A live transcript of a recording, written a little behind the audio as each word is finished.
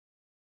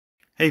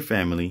Hey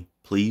family,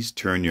 please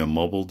turn your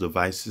mobile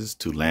devices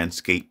to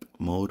landscape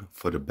mode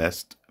for the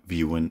best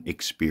viewing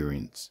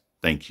experience.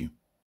 Thank you.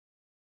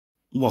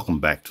 Welcome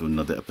back to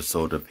another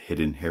episode of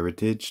Hidden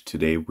Heritage.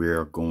 Today we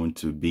are going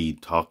to be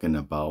talking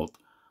about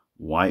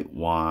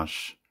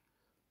whitewash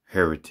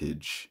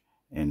heritage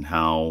and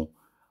how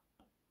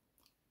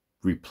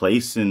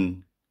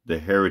replacing the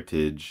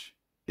heritage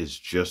is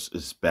just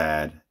as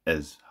bad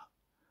as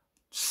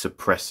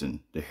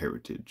suppressing the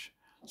heritage.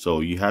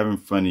 So you have in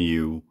front of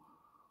you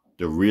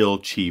the real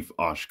Chief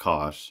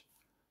Oshkosh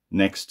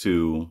next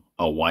to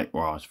a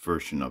whitewash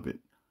version of it.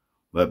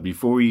 But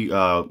before we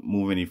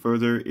move any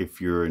further,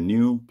 if you're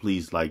new,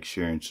 please like,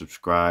 share, and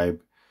subscribe.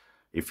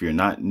 If you're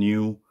not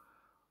new,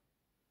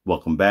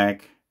 welcome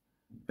back.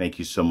 Thank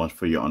you so much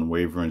for your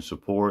unwavering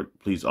support.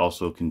 Please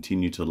also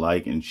continue to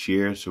like and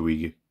share so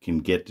we can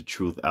get the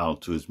truth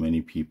out to as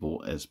many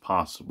people as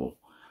possible.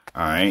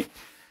 All right.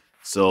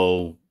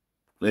 So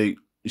they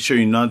show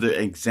you another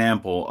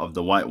example of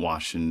the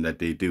whitewashing that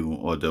they do,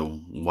 or the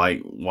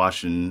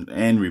whitewashing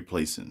and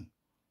replacing.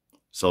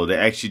 So they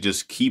actually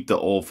just keep the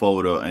old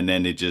photo and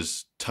then they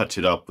just touch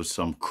it up with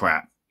some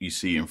crap you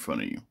see in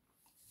front of you.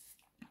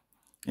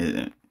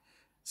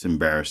 It's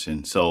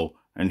embarrassing. So,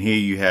 and here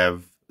you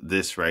have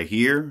this right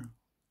here,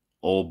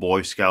 old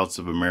Boy Scouts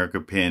of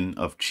America pin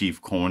of Chief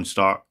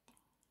Cornstalk.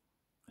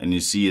 And you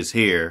see his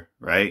hair,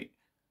 right?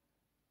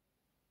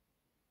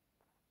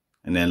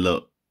 And then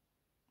look.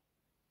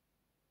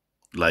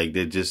 Like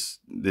they just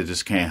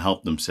can't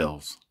help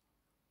themselves.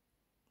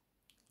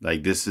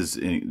 Like this is,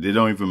 they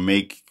don't even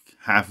make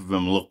half of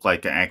them look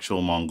like an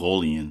actual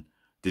Mongolian.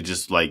 They're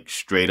just like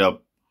straight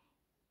up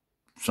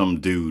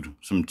some dude,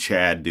 some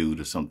Chad dude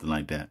or something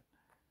like that.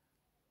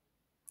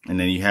 And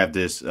then you have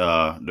this,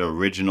 the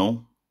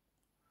original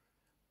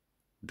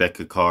deck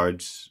of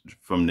cards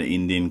from the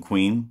Indian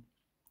Queen.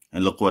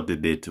 And look what they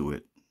did to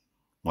it.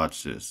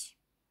 Watch this.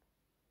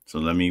 So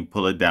let me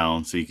pull it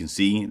down so you can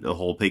see the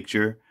whole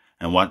picture.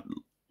 And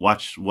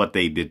watch what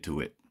they did to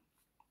it.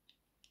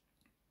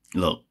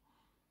 Look.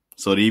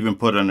 So they even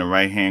put on the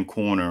right-hand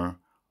corner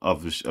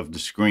of the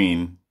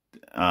screen,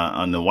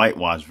 on the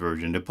whitewash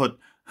version, they put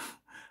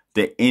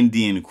the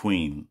Indian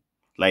Queen.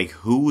 Like,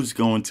 who's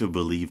going to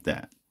believe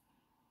that?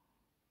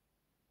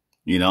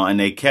 You know, and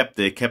they kept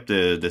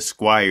the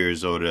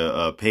squires or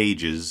the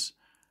pages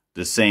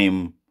the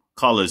same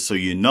colors, so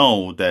you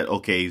know that,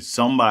 okay,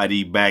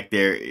 somebody back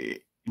there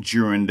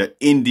during the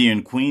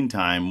Indian Queen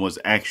time was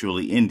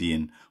actually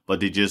Indian, but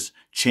they just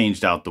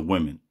changed out the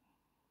women.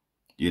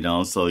 You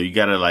know, so you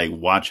gotta like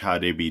watch how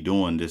they be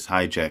doing this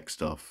hijack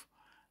stuff.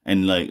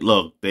 And like,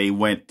 look, they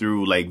went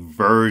through like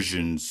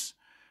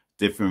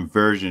different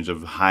versions of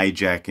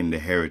hijacking the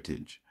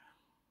heritage.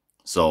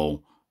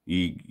 So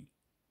you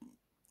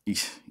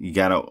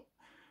gotta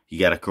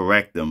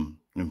correct them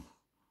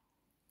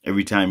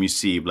every time you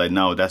see, like,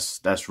 no,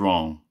 that's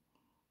wrong.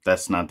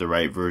 That's not the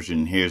right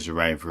version. Here's the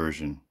right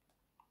version.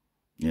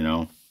 You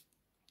know,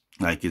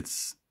 like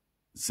it's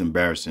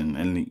embarrassing.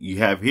 And you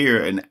have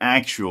here an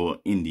actual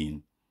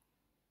Indian.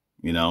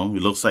 You know,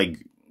 it looks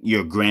like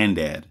your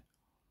granddad.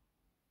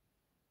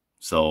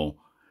 So,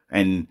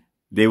 and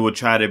they will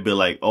try to be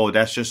like, oh,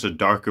 that's just a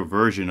darker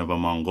version of a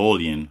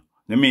Mongolian.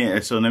 Let me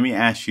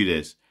ask you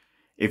this.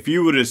 If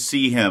you were to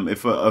see him,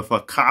 if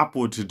a cop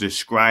were to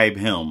describe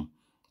him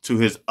to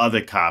his other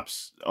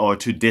cops or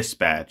to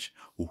dispatch,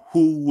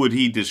 who would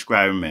he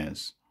describe him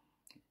as?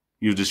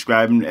 You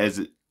describe him as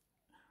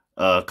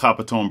a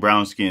copper tone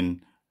brown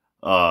skin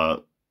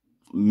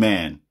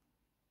man.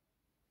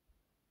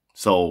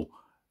 So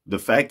the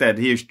fact that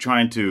he's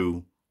trying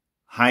to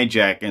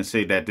hijack and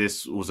say that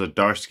this was a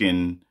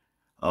dark-skinned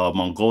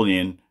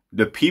Mongolian,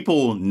 the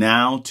people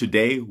now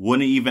today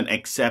wouldn't even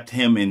accept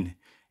him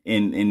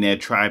in their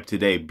tribe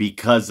today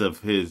because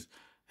of his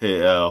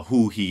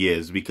who he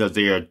is, because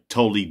they are a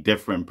totally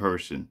different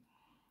person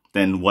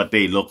than what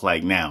they look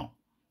like now.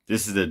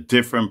 This is a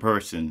different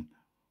person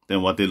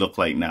than what they look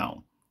like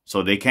now.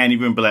 So they can't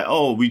even be like,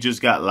 oh, we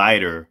just got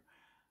lighter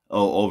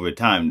over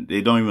time. They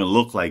don't even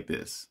look like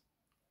this.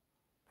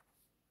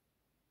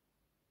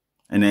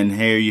 And then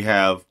here you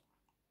have,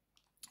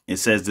 it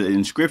says, the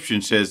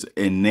inscription says,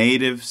 a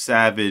native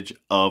savage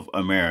of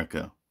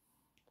America.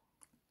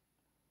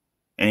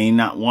 Ain't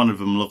not one of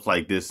them look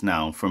like this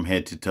now from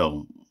head to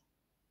toe.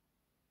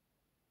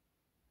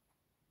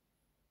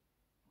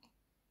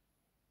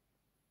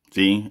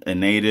 See, a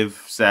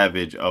native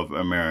savage of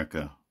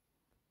America.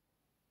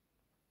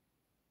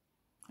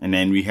 And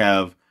then we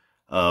have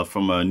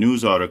from a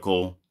news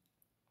article,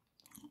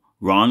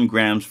 Ron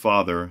Graham's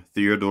father,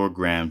 Theodore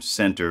Graham,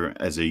 center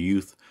as a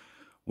youth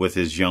with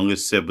his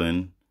youngest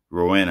sibling,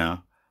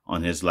 Rowena,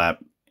 on his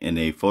lap in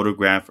a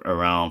photograph from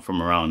around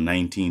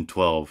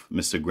 1912.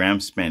 Mr. Graham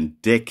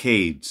spent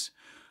decades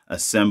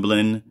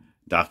assembling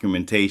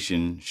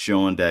documentation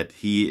showing that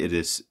he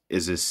is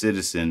a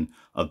citizen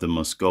of the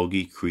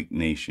Muskogee Creek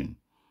Nation.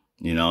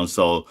 You know,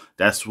 so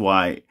that's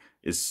why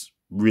it's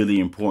really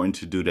important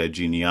to do that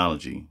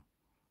genealogy.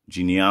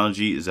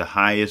 Genealogy is the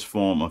highest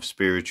form of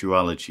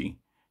spirituality.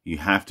 You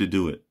have to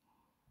do it.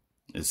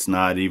 It's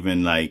not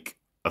even like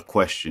a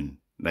question.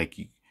 Like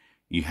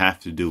you have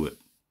to do it.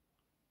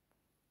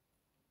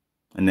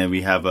 And then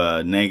we have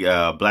a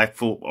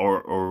Blackfoot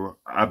or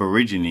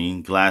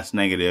Aborigine glass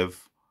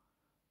negative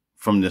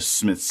from the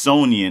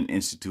Smithsonian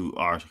Institute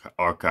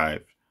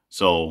archive.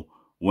 So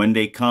when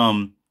they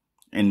come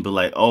and be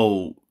like,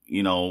 oh,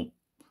 you know,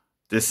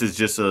 this is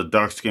just a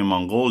dark skinned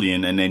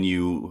Mongolian, and then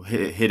you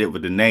hit it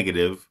with the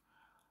negative,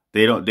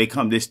 they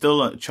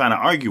still trying to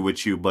argue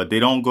with you, but they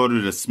don't go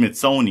to the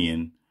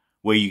Smithsonian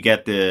where you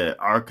get the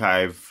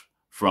archive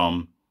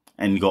from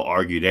and go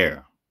argue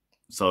there.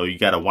 So you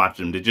got to watch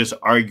them. They're just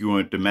arguing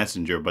with the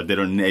messenger, but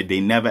they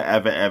never,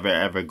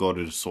 ever go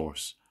to the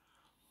source.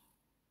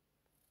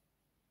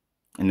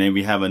 And then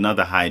we have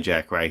another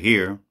hijack right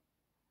here.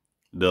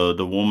 The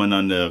woman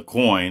on the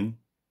coin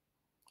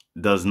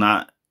does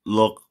not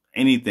look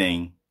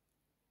anything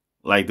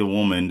like the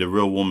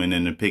real woman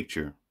in the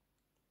picture.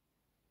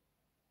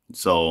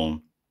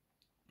 So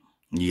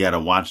you got to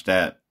watch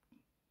that.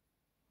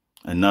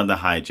 Another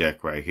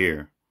hijack right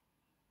here.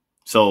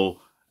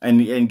 So,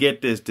 and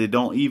get this, they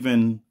don't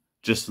even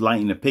just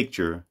lighten the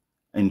picture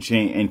and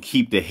change and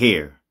keep the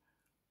hair.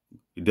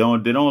 They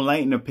don't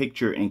lighten the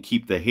picture and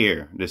keep the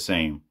hair the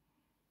same,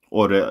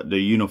 or the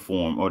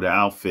uniform or the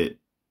outfit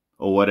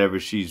or whatever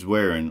she's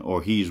wearing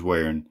or he's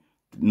wearing.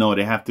 No,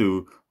 they have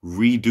to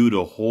redo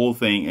the whole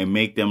thing and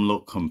make them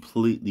look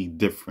completely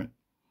different.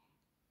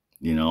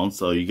 You know,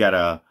 so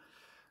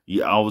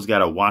you always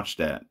gotta watch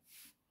that.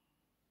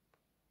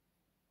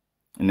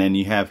 And then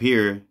you have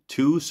here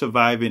 2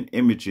 surviving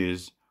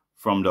images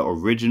from the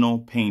original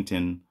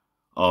painting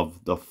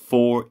of the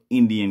 4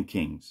 Indian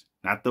kings,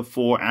 not the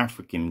 4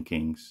 African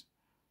kings,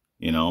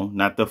 you know,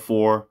 not the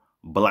 4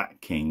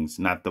 black kings,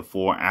 not the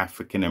 4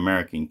 African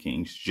American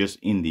kings, just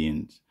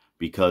Indians,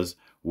 because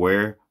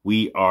where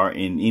we are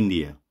in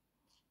India,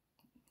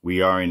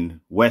 we are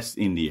in West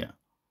India.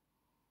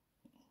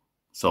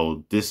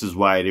 So this is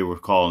why they were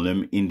calling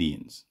them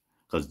Indians,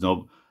 because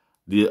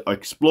the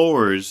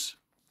explorers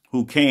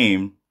who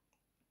came,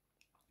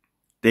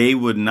 they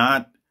would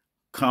not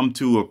come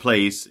to a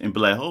place and be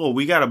like, oh,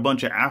 we got a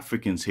bunch of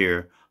Africans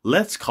here,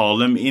 let's call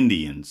them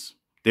Indians.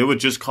 They would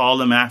just call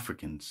them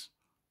Africans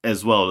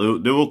as well.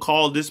 They will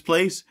call this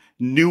place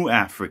New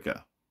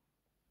Africa.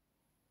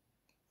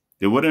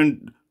 They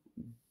wouldn't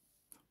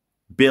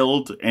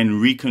build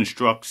and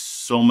reconstruct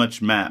so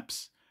much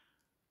maps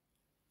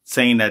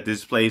saying that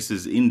this place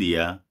is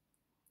India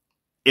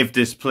if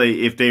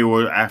they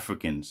were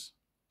Africans.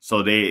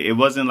 So it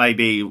wasn't like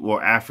they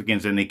were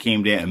Africans and they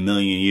came there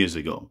 1,000,000 years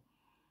ago.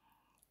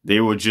 They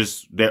were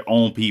just their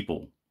own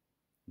people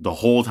the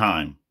whole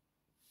time.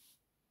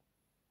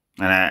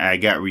 And I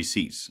got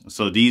receipts.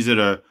 So these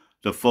are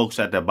the folks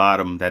at the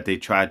bottom that they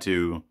tried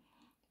to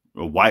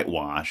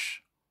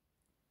whitewash,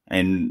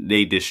 and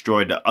they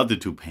destroyed the other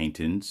 2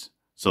 paintings.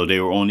 So they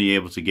were only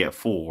able to get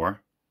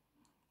 4,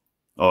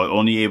 or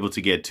only able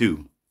to get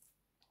 2.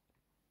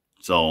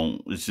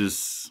 So it's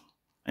just,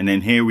 and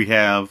then here we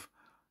have,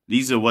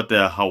 these are what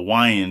the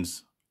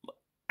Hawaiians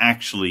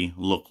actually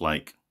look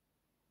like.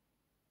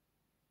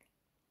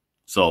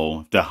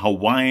 So the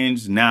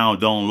Hawaiians now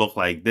don't look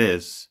like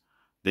this.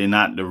 They're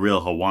not the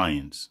real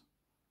Hawaiians.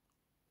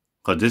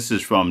 Because this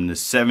is from the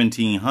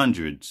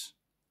 1700s.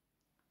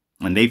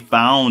 And they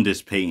found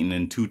this painting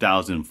in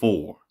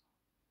 2004.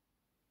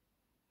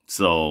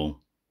 So,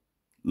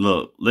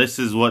 look, this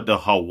is what the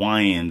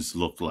Hawaiians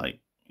look like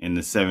in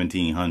the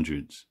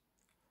 1700s.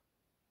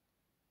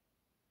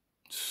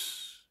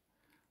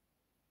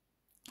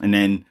 And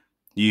then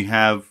you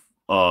have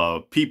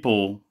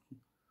people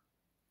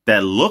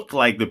that look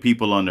like the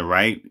people on the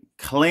right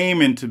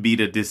claiming to be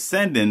the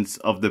descendants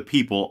of the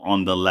people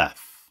on the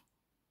left.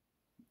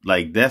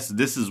 Like this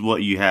is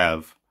what you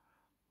have.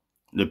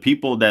 The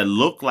people that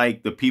look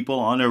like the people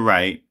on the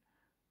right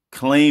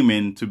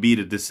claiming to be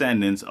the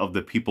descendants of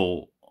the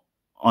people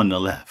on the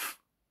left.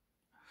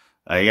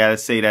 I gotta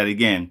say that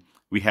again.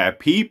 We have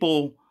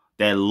people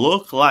that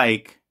look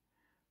like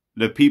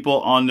the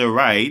people on the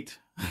right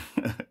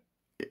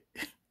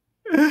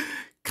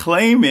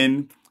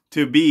claiming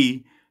to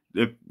be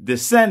the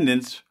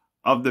descendants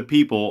of the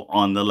people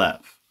on the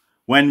left.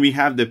 When we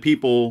have the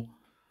people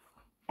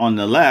on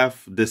the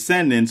left,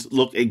 descendants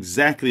look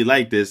exactly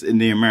like this in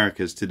the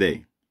Americas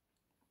today.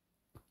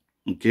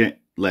 Okay,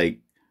 like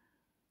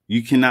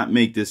you cannot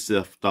make this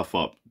stuff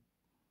up.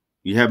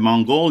 You have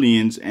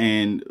Mongolians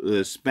and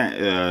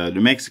the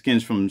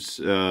Mexicans from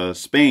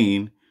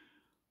Spain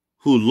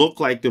who look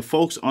like the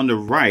folks on the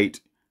right,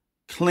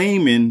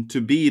 claiming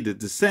to be the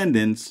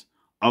descendants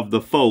of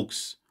the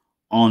folks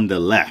on the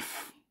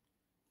left.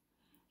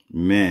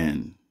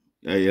 Man,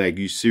 like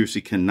you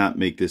seriously cannot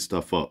make this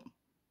stuff up.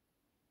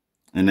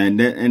 And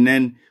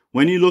then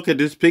when you look at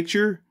this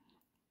picture,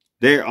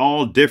 they're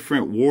all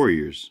different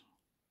warriors.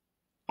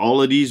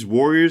 All of these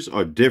warriors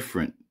are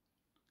different.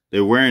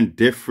 They're wearing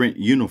different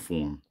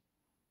uniform.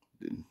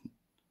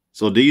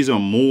 So these are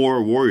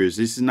more warriors.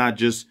 This is not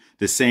just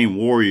the same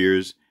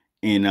warriors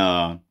in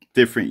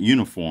different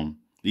uniform.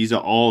 These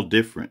are all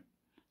different.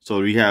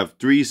 So we have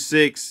 3,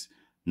 6,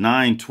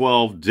 9,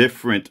 12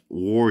 different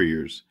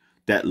warriors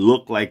that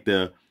look like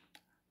the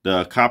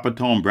copper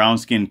tone brown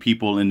skinned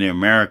people in the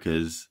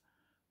Americas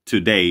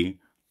today,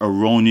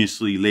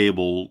 erroneously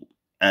labeled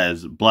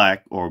as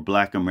black or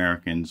black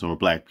Americans or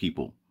black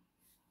people.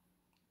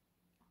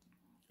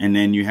 And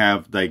then you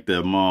have like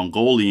the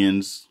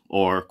Mongolians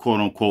or quote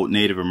unquote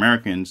Native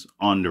Americans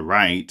on the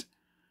right,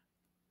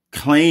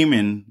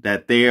 claiming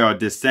that they are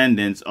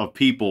descendants of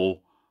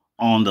people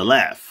on the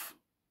left.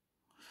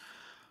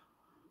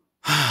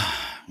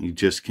 You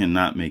just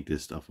cannot make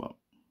this stuff up.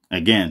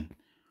 Again,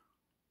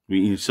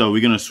 so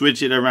we're going to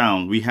switch it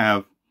around. We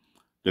have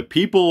the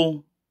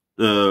people,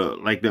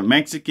 like the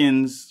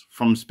Mexicans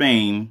from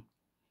Spain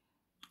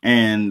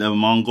and the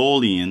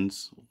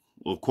Mongolians,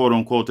 or quote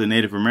unquote the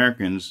Native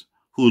Americans,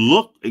 who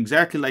look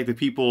exactly like the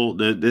people,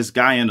 this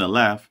guy on the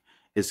left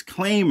is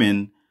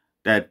claiming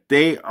that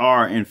they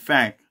are in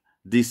fact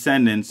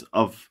descendants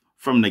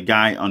from the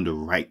guy on the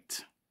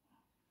right.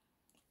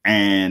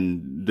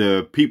 And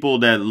the people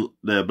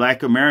the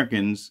black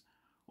Americans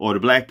or the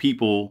black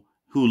people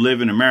who live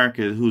in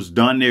America, who's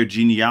done their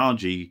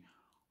genealogy,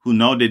 who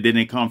know they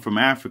didn't come from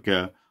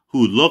Africa,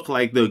 who look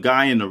like the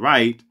guy on the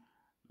right,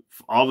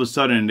 all of a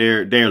sudden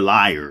they're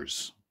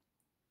liars.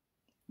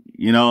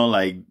 You know,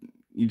 like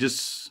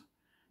it's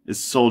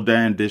so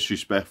damn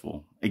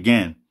disrespectful.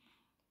 Again,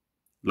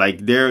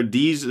 like there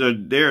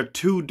are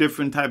two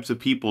different types of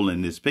people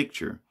in this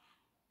picture.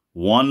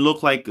 One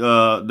look like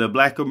the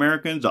black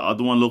Americans. The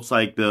other one looks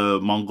like the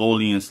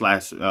Mongolian /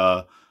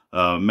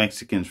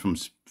 Mexicans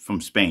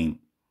from Spain.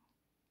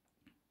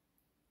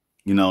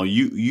 You know,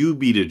 you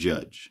be the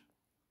judge.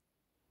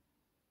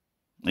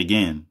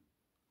 Again,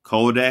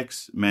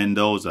 Codex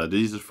Mendoza.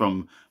 These are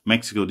from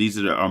Mexico. These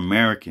are the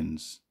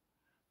Americans,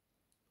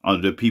 are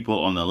the people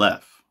on the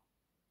left.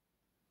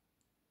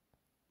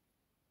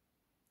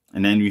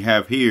 And then you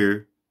have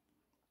here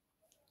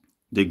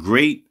the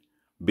great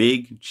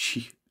big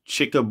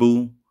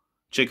Chicapoo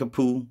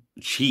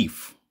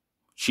chief.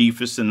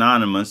 Chief is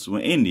synonymous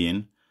with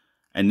Indian.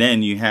 And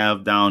then you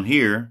have down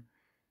here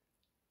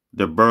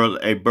a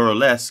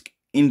burlesque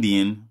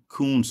Indian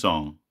coon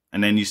song.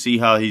 And then you see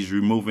how he's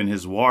removing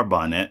his war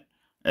bonnet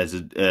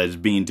as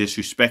being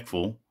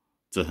disrespectful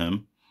to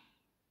him.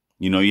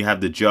 You know, you have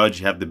the judge,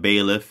 you have the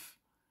bailiff,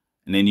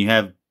 and then you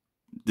have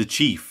the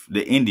chief,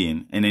 the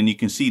Indian. And then you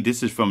can see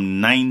this is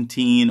from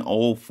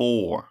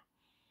 1904.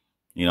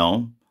 You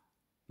know,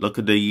 look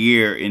at the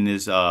year in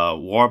his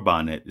war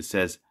bonnet. It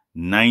says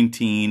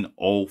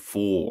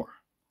 1904.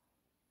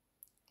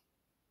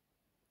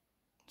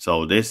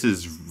 So this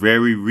is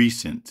very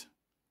recent.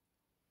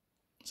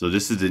 So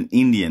this is an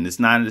Indian. It's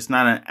not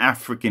an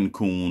African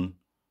coon,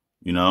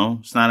 you know.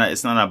 It's not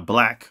a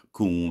black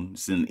coon.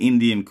 It's an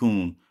Indian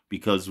coon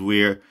because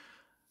we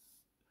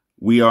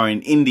are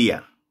in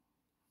India.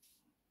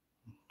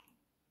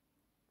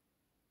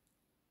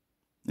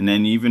 And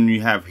then even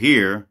you have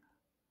here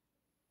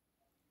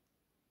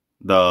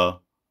the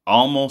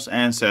almost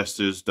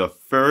ancestors, the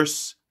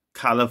first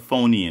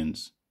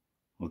Californians.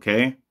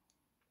 Okay?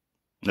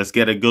 Let's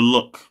get a good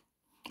look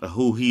at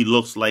who he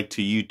looks like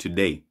to you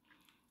today.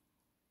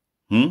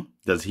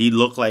 Does he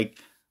look like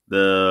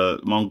the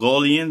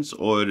Mongolians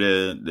or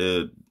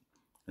the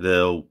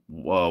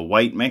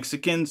white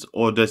Mexicans,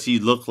 or does he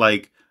look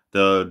like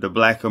the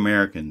black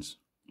Americans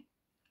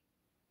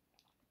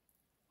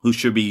who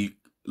should be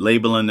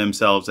labeling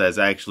themselves as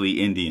actually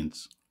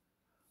Indians?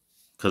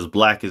 Because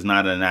black is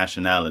not a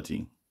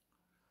nationality.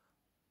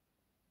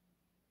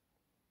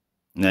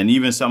 And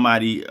even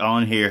somebody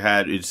on here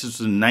this was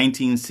in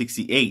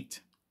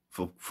 1968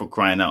 for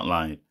crying out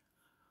loud.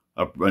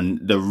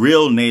 The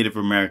real Native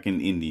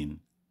American Indian.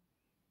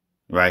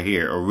 Right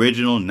here.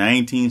 Original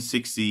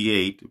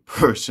 1968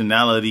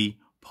 personality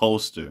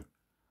poster.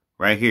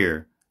 Right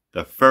here.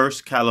 The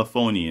first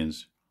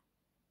Californians.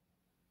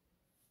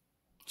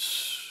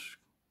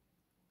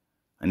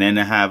 And then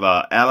they have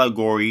an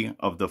allegory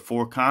of the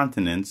 4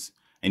 continents.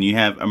 And you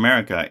have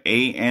America.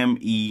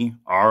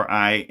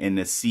 AMERI and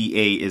the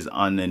CA is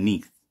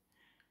underneath.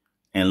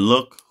 And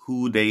look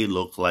who they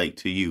look like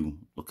to you.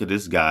 Look at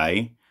this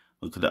guy.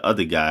 Look at the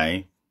other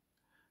guy.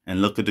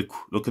 And look at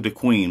the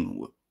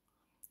queen.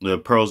 The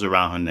pearls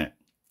around her neck.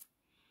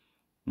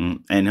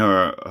 And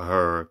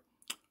her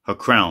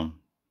crown.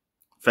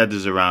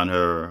 Feathers around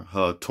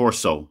her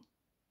torso.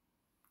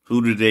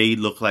 Who do they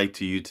look like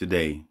to you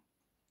today?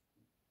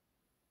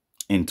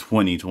 In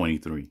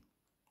 2023.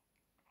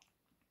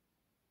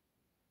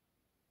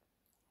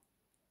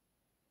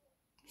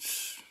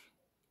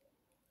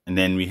 And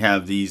then we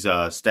have these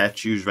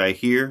statues right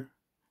here.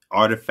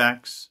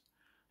 Artifacts.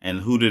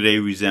 And who do they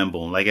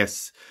resemble? Like I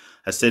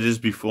said this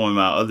before in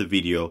my other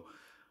video.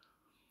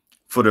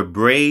 For the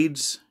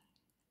braids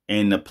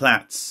and the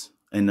plaits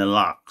and the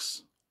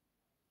locks,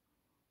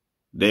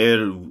 they're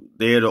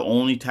the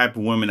only type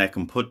of women that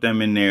can put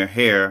them in their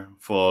hair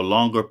for a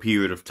longer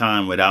period of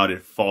time without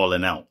it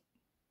falling out,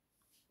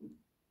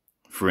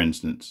 for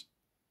instance.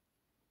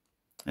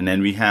 And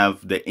then we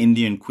have the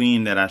Indian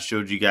queen that I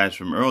showed you guys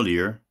from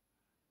earlier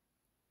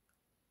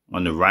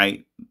on the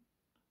right.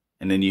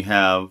 And then you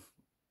have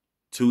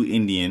two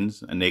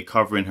Indians, and they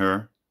covering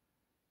her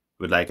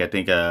with, like, I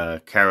think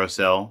a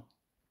carousel.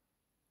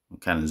 I'll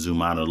kind of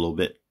zoom out a little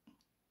bit.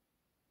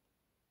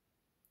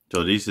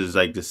 So this is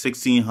like the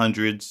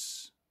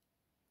 1600s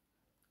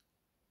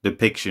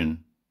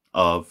depiction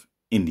of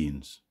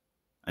Indians.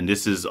 And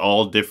this is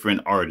all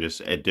different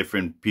artists at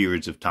different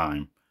periods of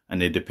time. And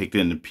they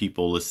depicted the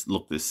people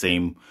look the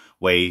same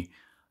way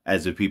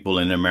as the people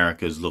in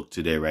Americas look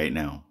today right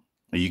now.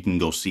 And you can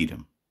go see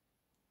them.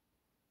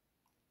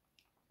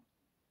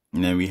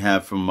 And then we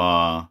have from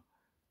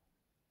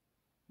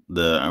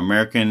the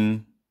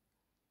American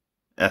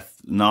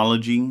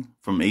Ethnology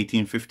from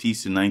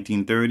 1850s to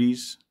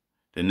 1930s.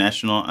 The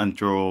National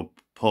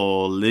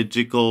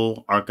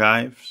Anthropological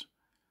Archives.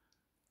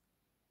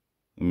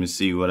 Let me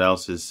see what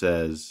else it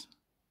says.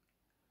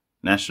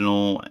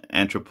 National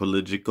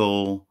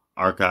Anthropological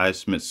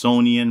Archives,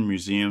 Smithsonian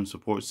Museum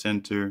Support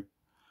Center,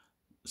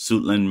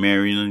 Suitland,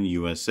 Maryland,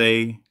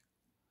 USA.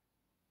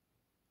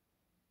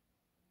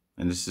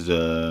 And this is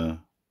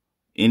a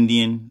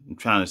Indian. I'm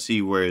trying to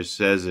see where it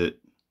says it.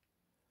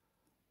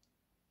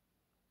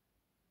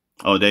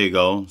 Oh, there you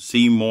go.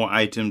 See more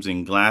items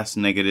in glass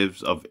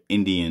negatives of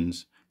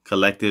Indians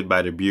collected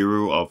by the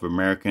Bureau of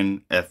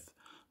American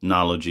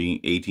Ethnology,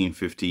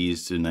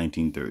 1850s to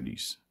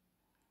 1930s.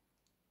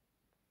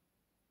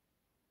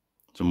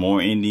 Some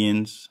more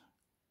Indians.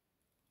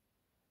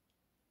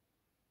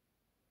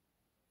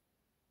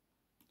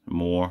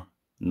 More.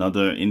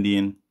 Another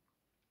Indian.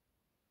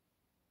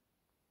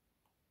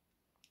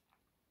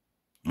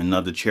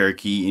 Another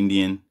Cherokee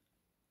Indian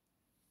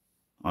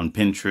on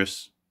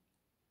Pinterest.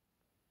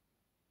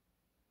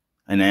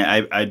 And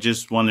I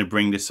just want to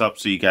bring this up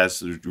so you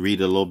guys read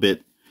a little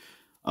bit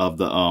of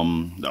the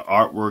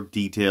artwork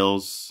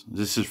details.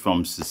 This is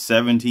from the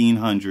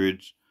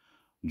 1700s,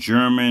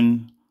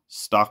 German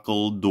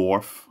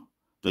Stockeldorf.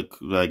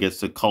 I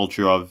guess the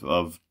culture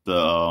of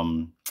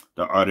the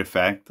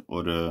artifact,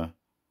 or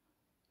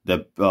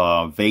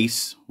the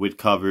vase with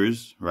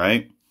covers,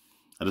 right?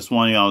 I just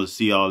want y'all to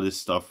see all this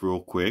stuff real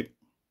quick.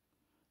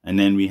 And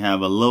then we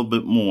have a little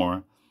bit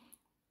more,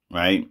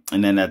 right?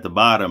 And then at the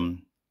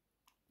bottom,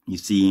 you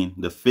see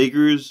the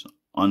figures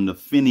on the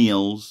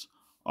finials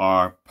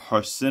are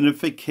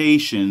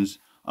personifications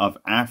of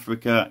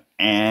Africa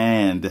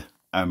and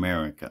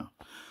America.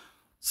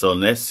 So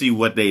let's see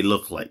what they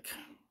look like.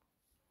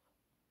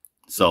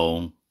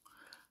 So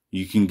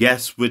you can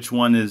guess which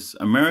one is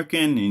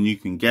American and you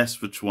can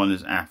guess which one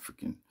is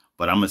African.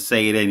 But I'm going to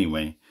say it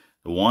anyway.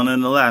 The one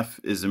on the left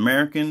is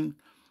American.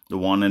 The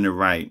one on the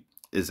right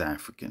is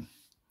African.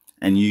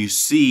 And you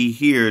see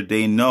here,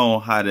 they know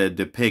how to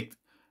depict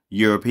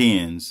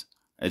Europeans.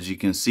 As you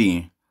can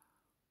see,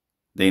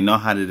 they know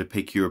how to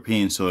depict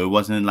Europeans. So it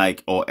wasn't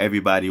like, oh,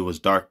 everybody was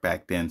dark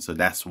back then, so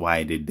that's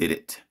why they did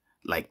it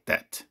like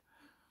that.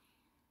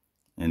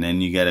 And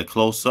then you get a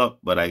close-up,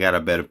 but I got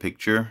a better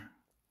picture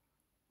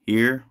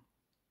here.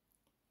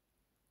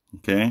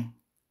 Okay.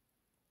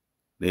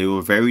 They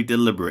were very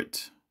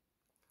deliberate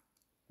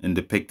in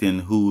depicting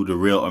who the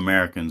real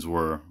Americans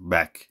were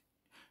back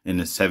in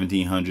the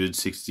 1700s,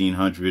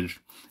 1600s,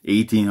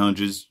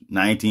 1800s,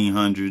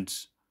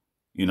 1900s,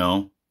 you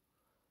know.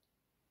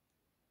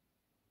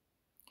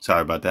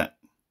 Sorry about that.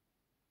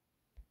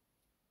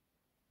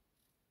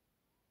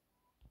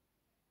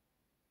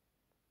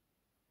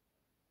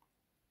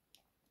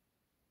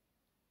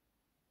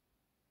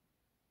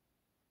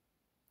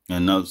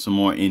 And now some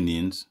more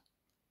Indians.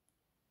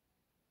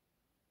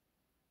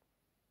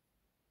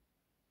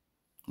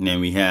 And then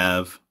we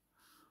have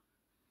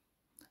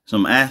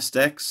some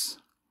Aztecs,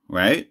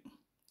 right?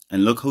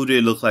 And look who they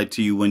look like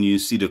to you when you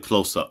see the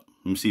close-up.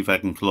 Let me see if I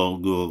can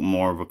do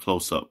more of a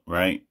close-up,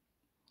 right?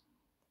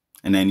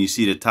 And then you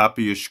see the top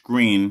of your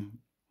screen,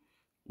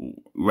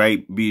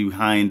 right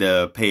behind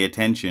the pay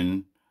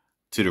attention,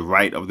 to the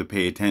right of the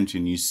pay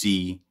attention, you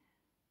see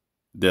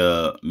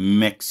the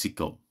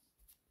Mexico.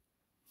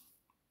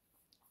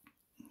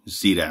 You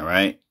see that,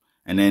 right?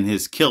 And then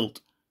his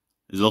kilt,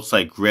 it looks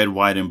like red,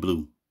 white, and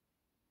blue.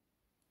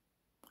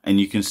 And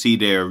you can see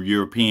there are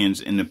Europeans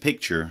in the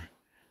picture.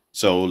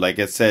 So, like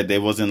I said, they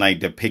wasn't like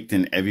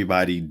depicting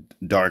everybody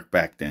dark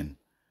back then.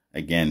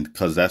 Again,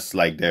 because that's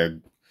like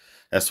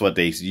that's what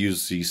they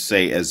usually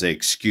say as an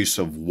excuse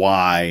of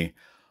why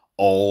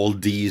all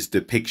these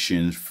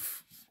depictions,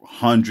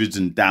 hundreds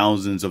and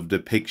thousands of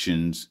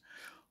depictions,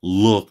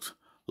 looked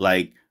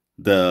like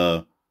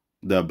the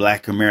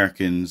Black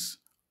Americans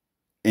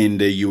in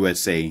the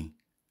USA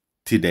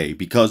today.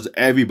 Because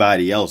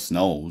everybody else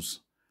knows.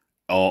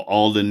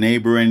 All the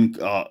neighboring,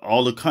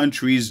 all the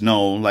countries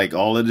know, like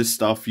all of this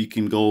stuff. You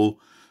can go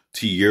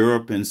to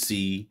Europe and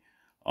see,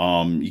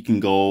 you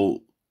can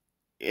go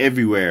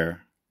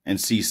everywhere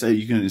and see, so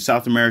you can, in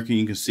South America,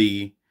 you can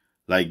see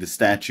like the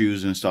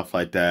statues and stuff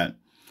like that.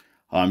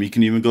 You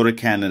can even go to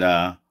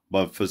Canada,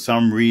 but for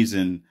some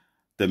reason,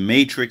 the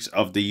matrix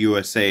of the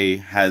USA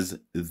has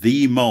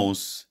the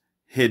most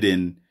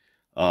hidden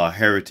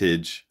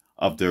heritage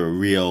of the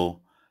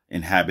real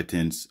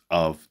inhabitants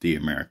of the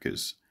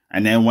Americas.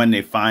 And then when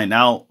they find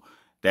out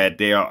that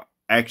they are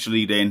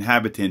actually the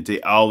inhabitants, they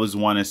always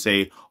want to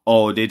say,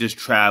 oh, they just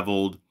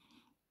traveled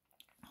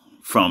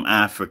from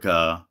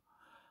Africa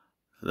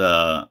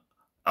a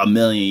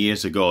million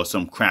years ago or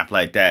some crap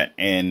like that.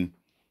 And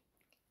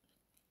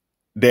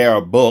there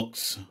are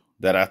books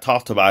that I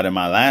talked about in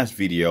my last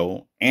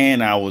video,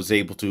 and I was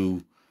able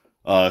to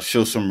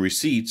show some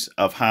receipts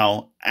of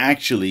how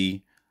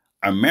actually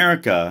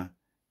America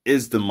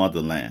is the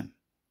motherland,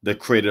 the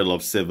cradle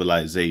of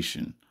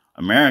civilization.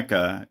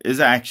 America is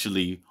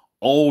actually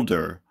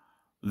older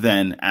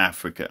than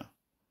Africa.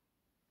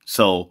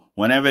 So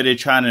whenever they're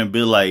trying to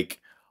be like,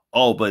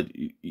 oh, but,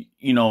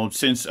 you know,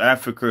 since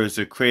Africa is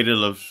the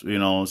cradle of, you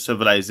know,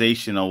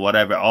 civilization or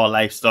whatever, all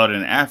life started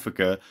in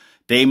Africa,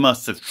 they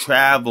must have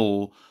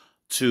traveled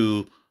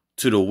to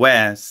the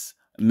West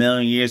a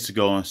million years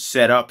ago and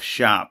set up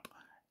shop.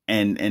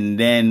 And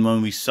then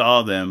when we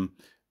saw them,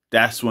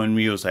 that's when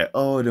we was like,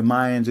 oh, the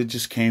Mayans, it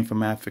just came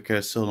from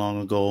Africa so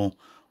long ago.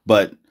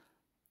 But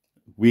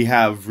we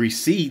have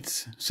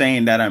receipts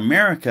saying that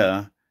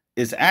America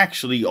is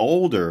actually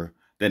older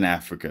than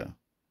Africa.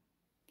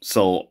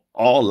 So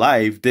all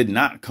life did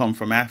not come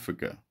from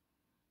Africa.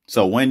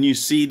 So when you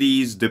see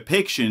these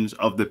depictions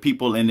of the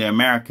people in the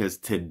Americas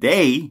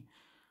today,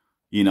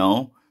 you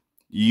know,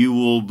 you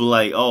will be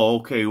like, oh,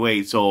 okay,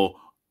 wait. So,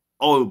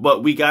 oh,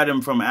 but we got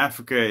them from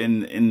Africa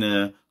in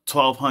the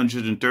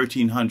 1200s and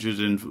 1300s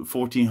and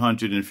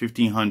 1400s and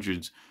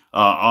 1500s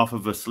off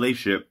of a slave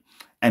ship.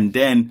 And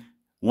then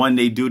when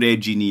they do their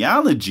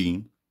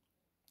genealogy,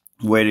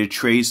 where they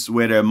trace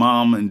where their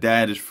mom and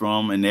dad is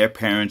from and their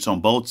parents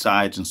on both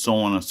sides and so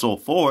on and so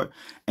forth,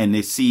 and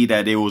they see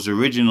that it was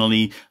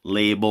originally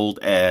labeled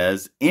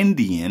as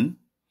Indian,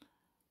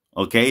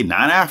 okay,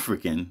 not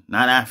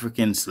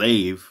African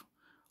slave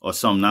or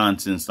some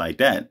nonsense like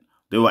that.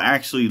 They were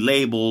actually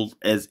labeled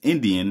as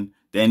Indian.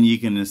 Then you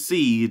can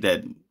see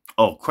that,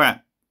 oh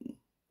crap,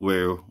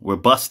 we're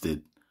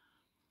busted.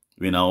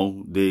 You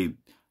know, they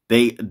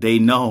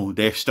know,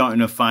 they're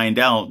starting to find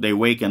out, they're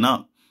waking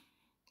up,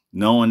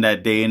 knowing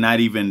that they're not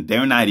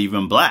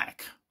even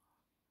black.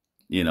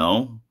 You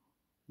know,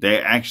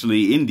 they're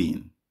actually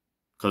Indian,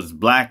 because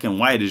black and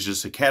white is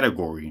just a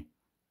category.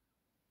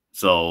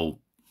 So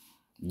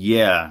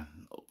yeah,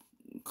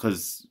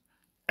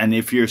 and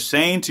if you're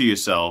saying to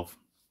yourself,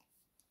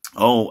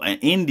 oh, an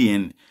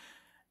Indian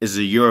is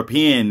a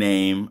European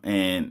name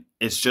and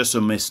it's just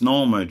a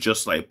misnomer,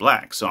 just like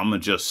black, so I'm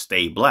going to just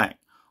stay black.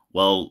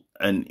 Well,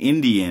 an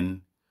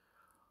Indian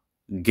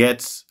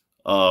gets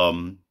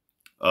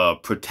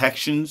protection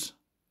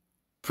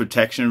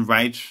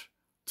rights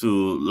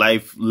to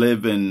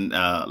live in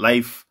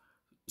life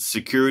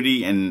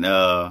security and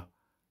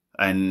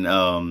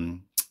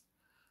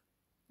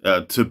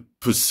to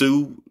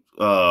pursue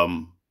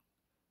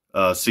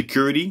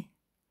security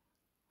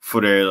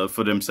for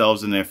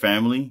themselves and their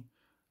family.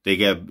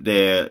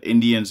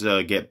 Indians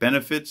get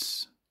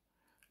benefits.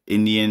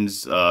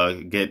 Indians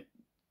get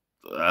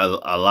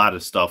a lot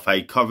of stuff.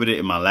 I covered it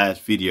in my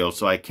last video,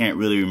 so I can't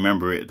really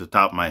remember it at the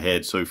top of my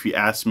head. So if you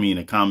ask me in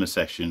the comment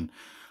section,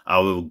 I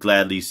will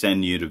gladly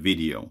send you the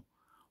video.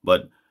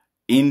 But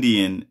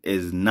Indian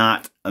is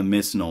not a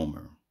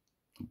misnomer.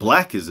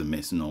 Black is a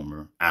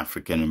misnomer.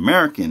 African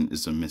American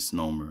is a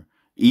misnomer.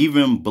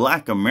 Even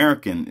Black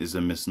American is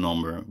a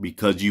misnomer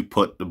because you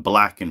put the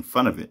black in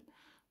front of it.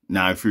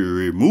 Now, if you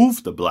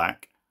remove the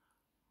black,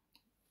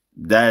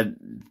 that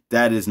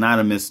is not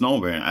a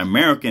misnomer.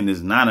 American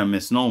is not a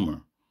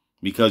misnomer,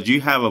 because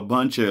you have a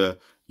bunch of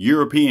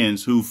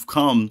Europeans who've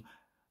come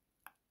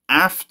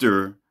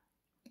after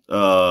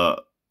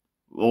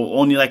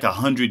only like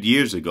 100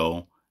 years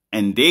ago,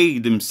 and they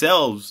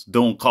themselves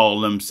don't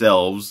call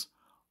themselves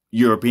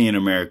European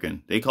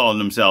American. They call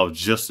themselves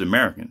just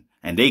American,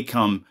 and they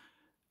come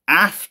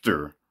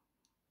after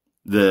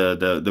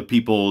the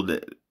people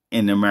that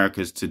in the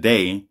Americas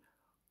today,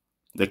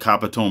 the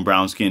copper tone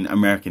brown skin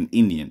American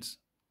Indians.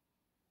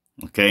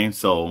 Okay,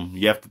 so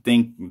you have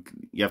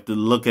to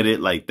look at it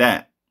like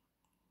that.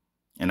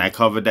 And I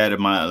covered that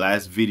in my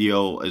last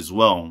video as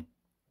well,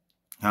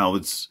 how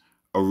it's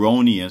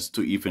erroneous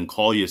to even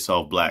call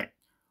yourself black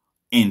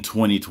in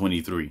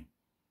 2023.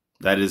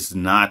 That is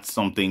not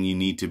something you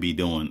need to be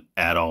doing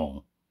at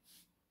all.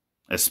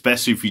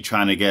 Especially if you're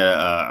trying to get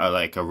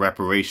a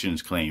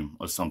reparations claim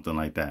or something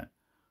like that.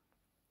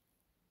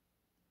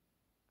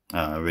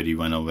 I already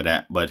went over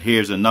that. But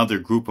here's another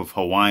group of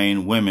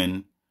Hawaiian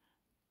women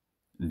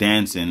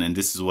dancing, and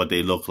this is what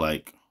they look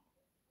like.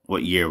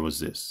 What year was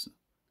this?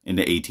 In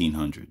the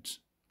 1800s.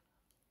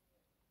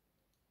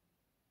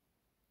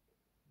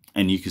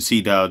 And you can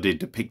see how they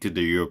depicted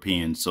the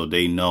Europeans, so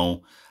they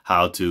know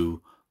how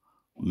to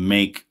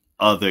make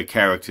other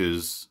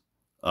characters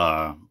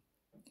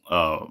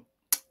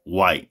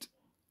white,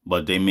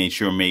 but they made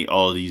sure make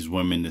all these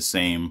women the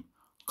same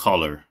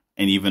color,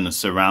 and even the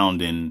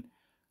surrounding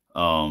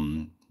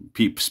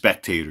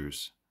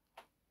spectators.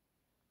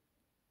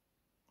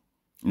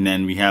 And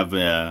then we have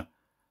I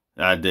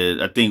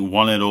think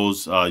one of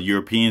those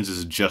Europeans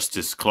is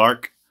Justice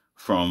Clark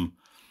from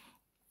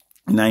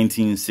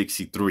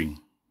 1963.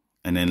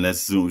 And then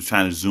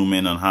try to zoom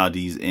in on how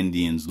these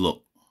Indians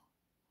look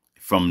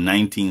from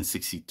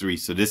 1963.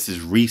 So this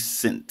is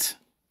recent.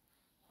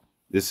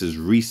 This is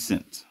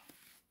recent.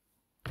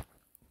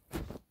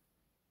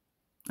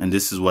 And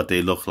this is what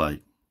they look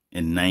like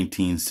in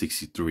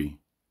 1963.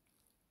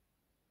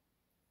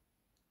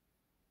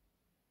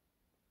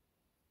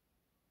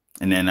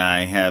 And then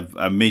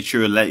I made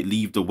sure to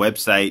leave the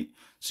website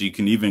so you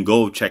can even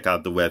go check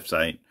out the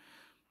website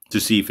to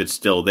see if it's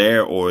still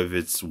there or if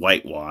it's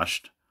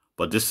whitewashed.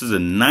 But this is a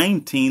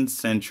 19th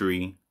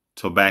century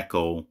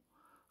tobacco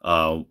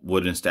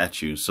wooden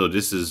statue. So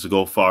this is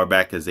go far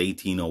back as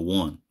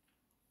 1801.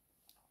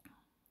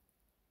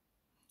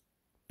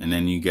 And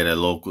then you get a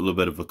little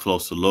bit of a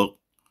closer look.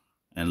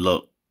 And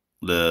look,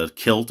 the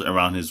kilt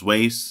around his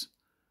waist,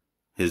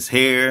 his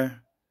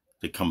hair,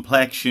 the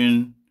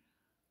complexion,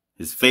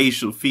 his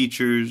facial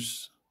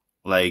features.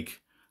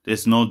 Like,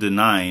 there's no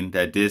denying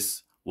that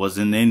this was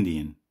an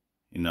Indian,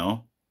 you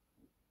know?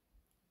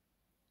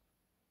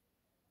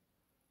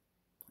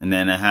 And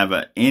then I have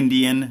an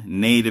Indian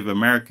Native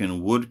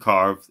American wood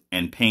carved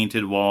and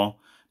painted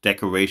wall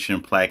decoration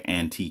plaque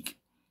antique.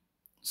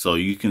 So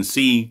you can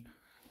see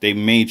they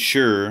made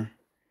sure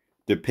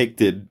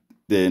depicted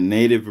the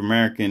Native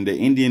American, the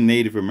Indian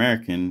Native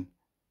American,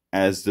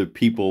 as the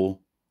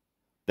people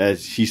that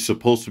she's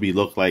supposed to be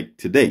look like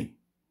today.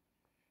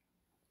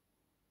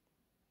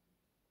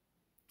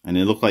 And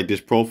it looked like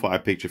this profile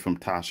picture from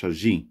Tasha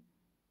G.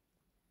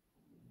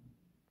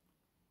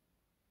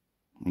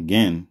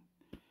 Again,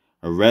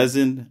 a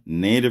resident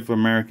Native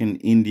American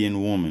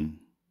Indian woman.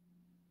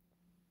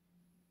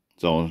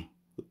 So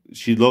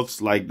she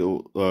looks like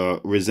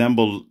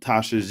resemble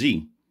Tasha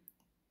Z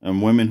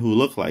and women who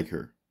look like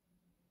her.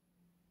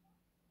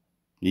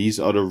 These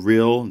are the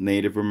real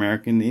Native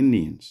American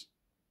Indians.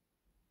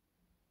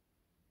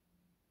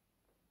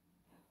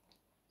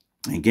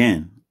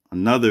 Again,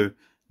 another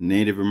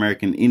Native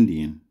American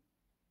Indian.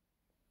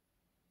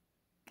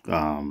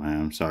 Oh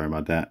man, I'm sorry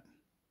about that.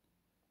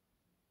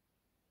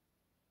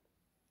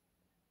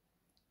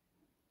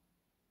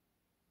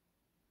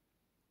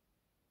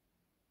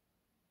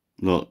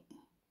 Look,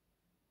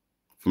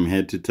 from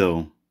head to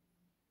toe.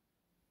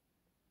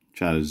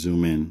 Try to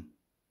zoom in.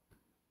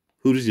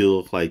 Who does he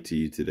look like to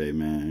you today,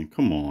 man?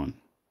 Come on.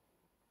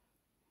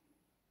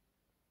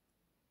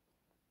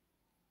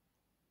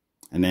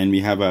 And then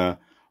we have a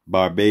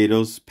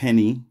Barbados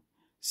penny,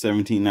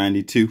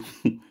 1792.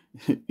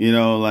 You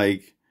know,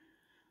 like,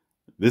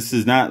 this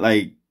is not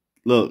like,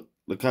 look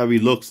how he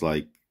looks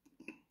like.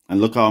 And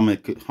look how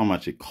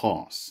much it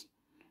costs.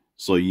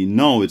 So you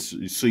know it's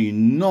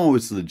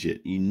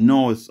legit. You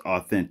know it's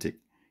authentic.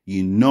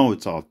 You know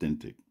it's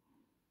authentic.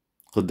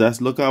 So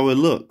look how it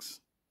looks.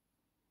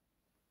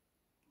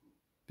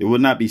 They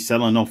would not be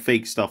selling no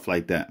fake stuff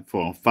like that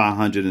for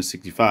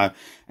 $565.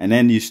 And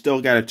then you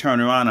still got to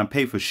turn around and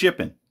pay for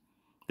shipping.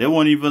 They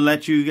won't even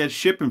let you get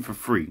shipping for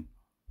free.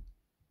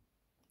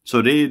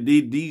 So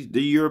the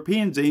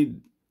Europeans,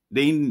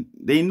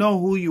 they know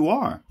who you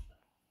are.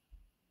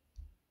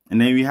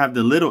 And then you have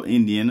the little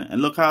Indian,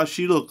 and look how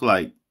she looked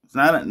like. It's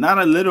not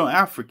a little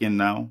African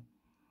now.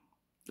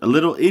 A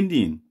little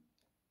Indian.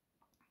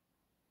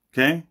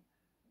 Okay?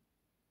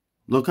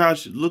 Look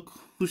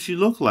who she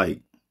looked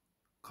like.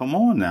 Come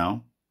on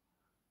now.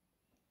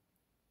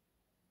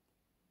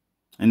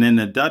 And then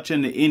the Dutch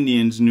and the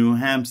Indians knew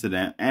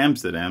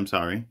Amsterdam,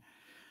 sorry.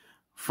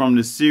 From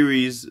the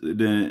series,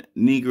 the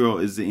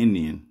Negro is the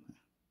Indian.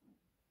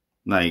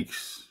 Like,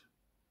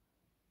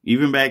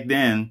 even back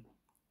then,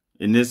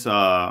 in this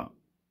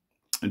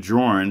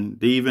drawing,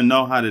 they even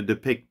know how to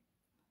depict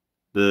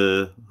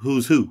the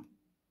who's who.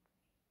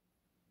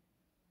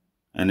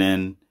 And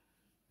then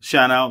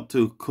shout out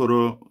to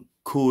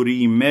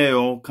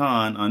Kurimeo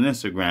Khan on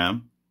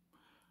Instagram.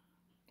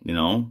 You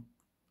know,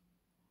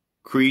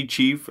 Cree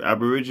Chief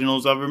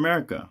Aboriginals of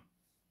America.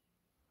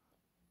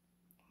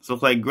 So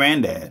it's like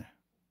granddad.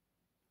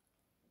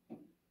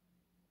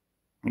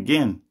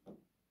 Again,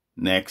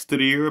 next to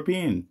the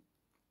European.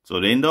 So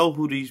they know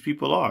who these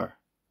people are.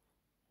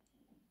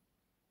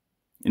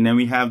 And then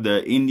we have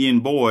the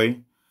Indian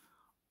boy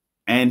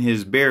and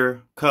his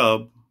bear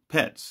cub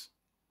pets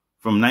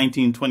from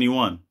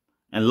 1921.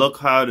 And look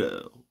how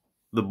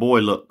the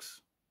boy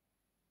looks.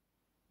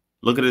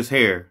 Look at his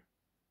hair.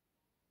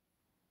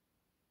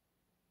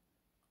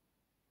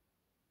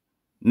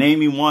 Name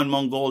me one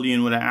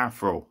Mongolian with an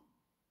afro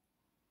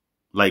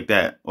like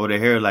that, or the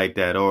hair like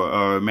that,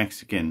 or a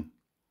Mexican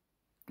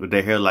with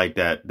their hair like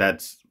that.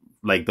 That's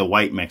like the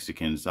white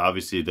Mexicans.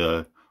 Obviously,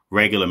 the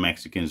regular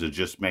Mexicans are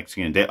just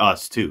Mexican. They're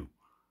us too.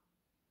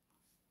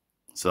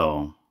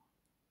 So,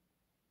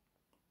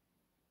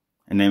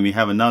 and then we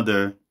have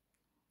another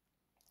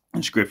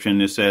inscription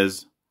that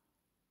says,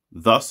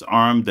 "Thus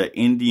armed the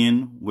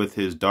Indian with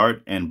his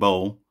dart and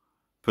bow,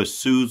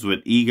 pursues with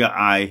eager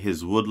eye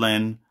his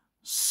woodland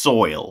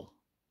soil."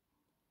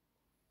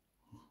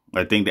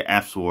 I think the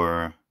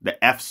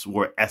F's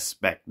were S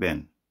back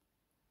then.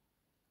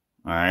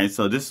 All right,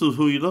 so this is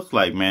who you look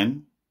like,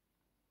 man.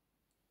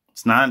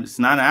 It's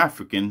not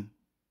African.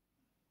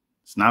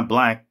 It's not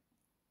black.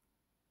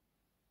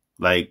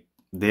 Like,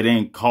 they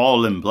didn't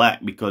call them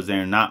black because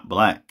they're not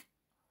black.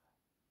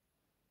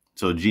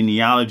 So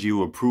genealogy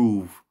will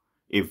prove,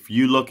 if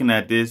you're looking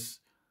at this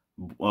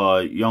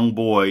young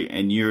boy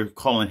and you're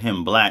calling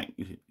him black,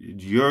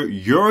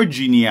 your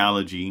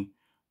genealogy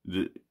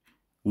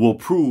will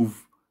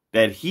prove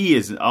that he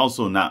is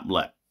also not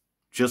black.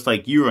 Just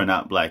like you are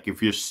not black.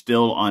 If you're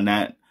still on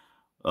that,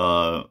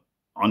 on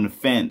the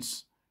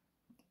fence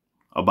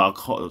about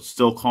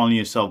still calling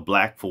yourself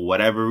black for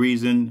whatever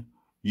reason,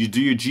 you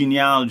do your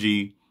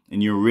genealogy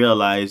and you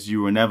realize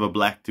you were never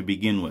black to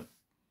begin with.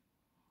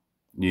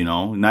 You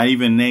know, not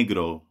even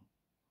negro,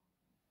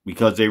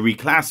 because they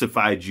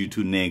reclassified you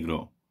to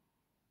negro.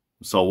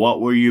 So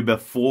what were you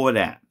before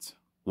that?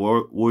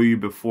 Were you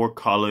before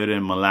colored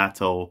and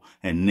mulatto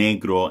and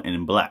negro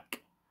and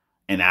black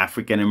and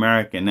African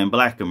American and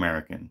black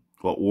American?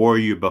 What were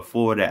you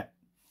before that?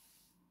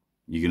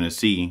 You're going to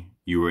see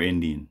you were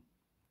Indian,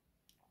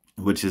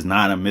 which is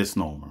not a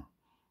misnomer.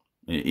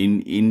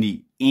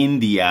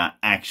 India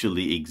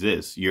actually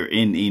exists. You're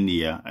in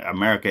India.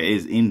 America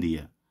is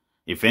India.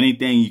 If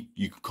anything,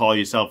 you could call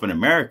yourself an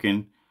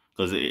American,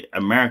 because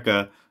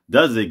America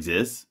does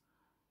exist,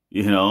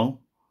 you know,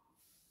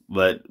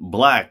 but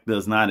black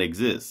does not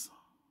exist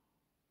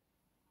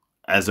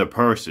as a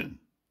person.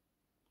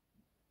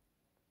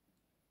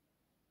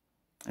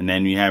 And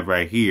then you have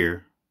right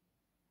here,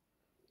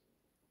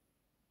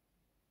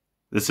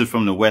 this is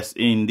from the West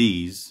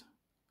Indies.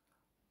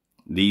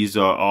 These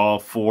are all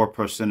 4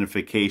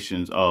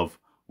 personifications of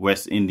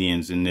West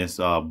Indians in this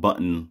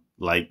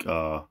button-like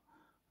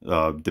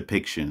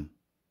depiction.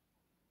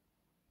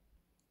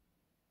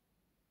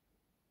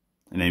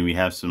 And then we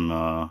have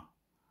some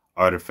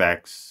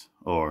artifacts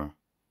or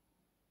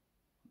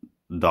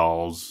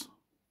dolls,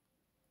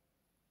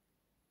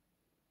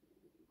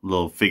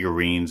 little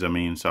figurines.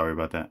 Sorry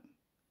about that.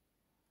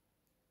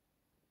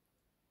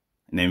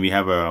 And then we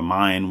have a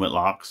Mayan with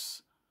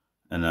locks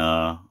and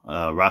a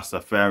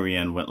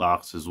Rastafarian with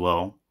locks as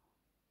well.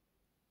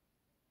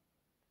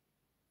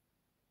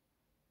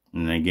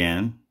 And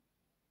again,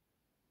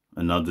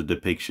 another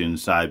depiction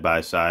side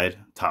by side,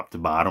 top to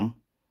bottom.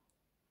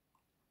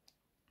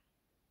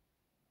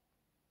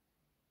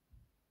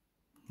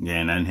 Yeah,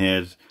 and then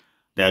here's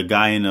that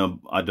guy in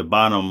at the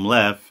bottom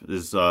left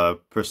is a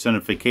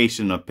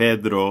personification of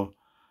Pedro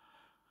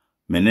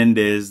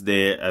Menendez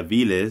de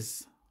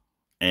Aviles.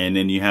 And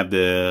then you have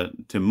the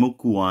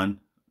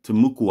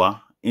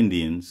Timucua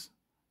Indians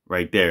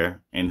right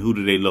there. And who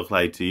do they look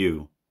like to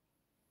you?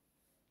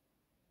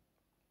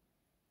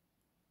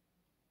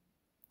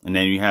 And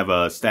then you have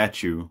a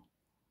statue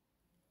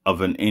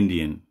of an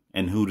Indian.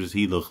 And who does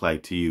he look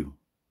like to you?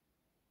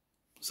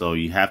 So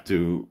you have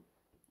to...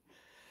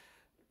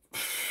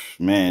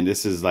 Man,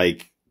 this is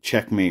like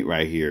checkmate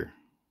right here,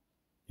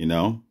 you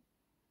know?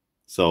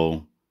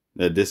 So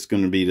this is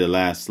going to be the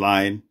last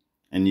slide.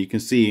 And you can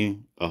see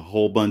a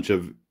whole bunch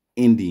of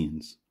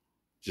Indians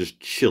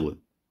just chilling,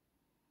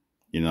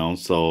 you know?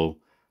 So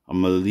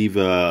I'm going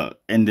to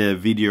end the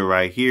video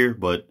right here.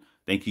 But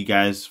thank you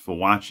guys for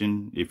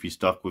watching. If you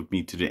stuck with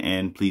me to the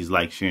end, please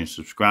like, share, and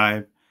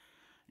subscribe.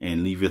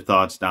 And leave your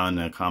thoughts down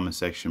in the comment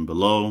section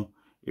below.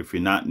 If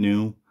you're not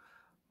new,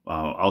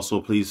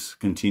 also, please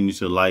continue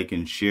to like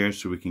and share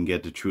so we can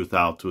get the truth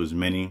out to as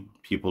many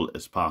people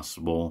as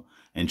possible.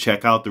 And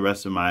check out the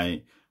rest of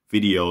my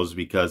videos,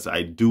 because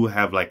I do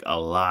have like a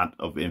lot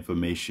of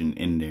information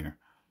in there.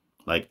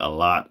 Like a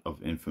lot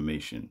of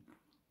information.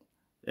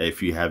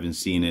 If you haven't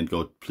seen it,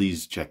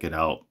 please check it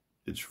out.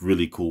 It's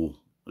really cool.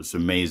 It's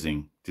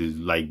amazing to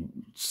like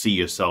see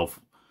yourself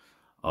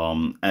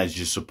as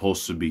you're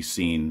supposed to be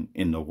seen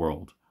in the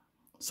world.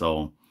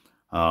 So,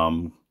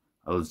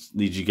 I'll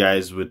leave you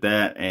guys with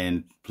that,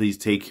 and please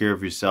take care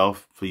of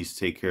yourself. Please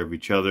take care of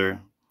each other,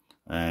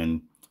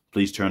 and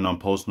please turn on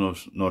post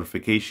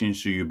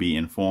notifications so you'll be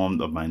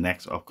informed of my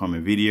next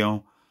upcoming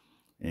video.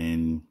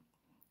 And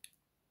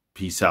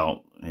peace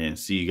out, and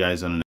see you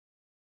guys on the next.